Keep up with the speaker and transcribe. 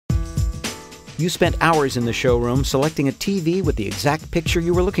You spent hours in the showroom selecting a TV with the exact picture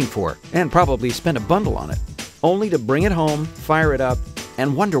you were looking for, and probably spent a bundle on it, only to bring it home, fire it up,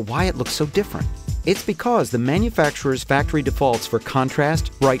 and wonder why it looks so different. It's because the manufacturer's factory defaults for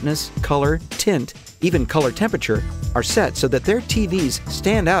contrast, brightness, color, tint, even color temperature are set so that their TVs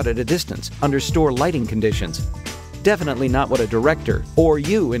stand out at a distance under store lighting conditions. Definitely not what a director or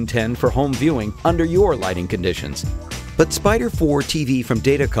you intend for home viewing under your lighting conditions. But Spyder4TV from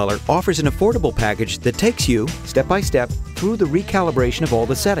Datacolor offers an affordable package that takes you, step by step, through the recalibration of all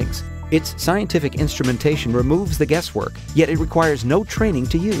the settings. Its scientific instrumentation removes the guesswork, yet it requires no training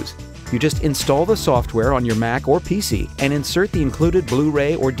to use. You just install the software on your Mac or PC and insert the included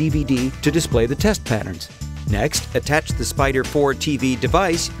Blu-ray or DVD to display the test patterns. Next, attach the Spyder4TV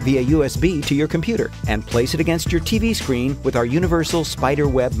device via USB to your computer and place it against your TV screen with our universal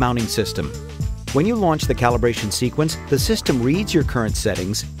Spyder web mounting system. When you launch the calibration sequence, the system reads your current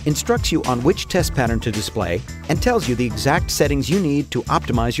settings, instructs you on which test pattern to display, and tells you the exact settings you need to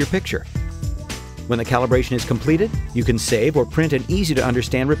optimize your picture. When the calibration is completed, you can save or print an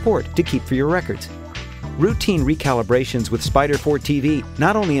easy-to-understand report to keep for your records. Routine recalibrations with Spyder4TV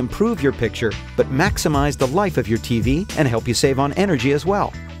not only improve your picture, but maximize the life of your TV and help you save on energy as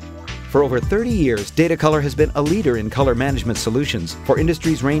well. For over 30 years, Datacolor has been a leader in color management solutions for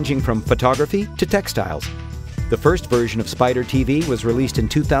industries ranging from photography to textiles. The first version of Spyder TV was released in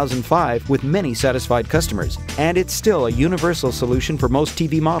 2005 with many satisfied customers, and it's still a universal solution for most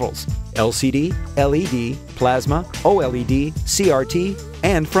TV models: LCD, LED, plasma, OLED, CRT,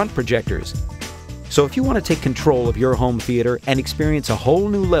 and front projectors. So if you want to take control of your home theater and experience a whole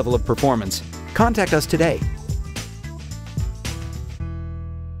new level of performance, contact us today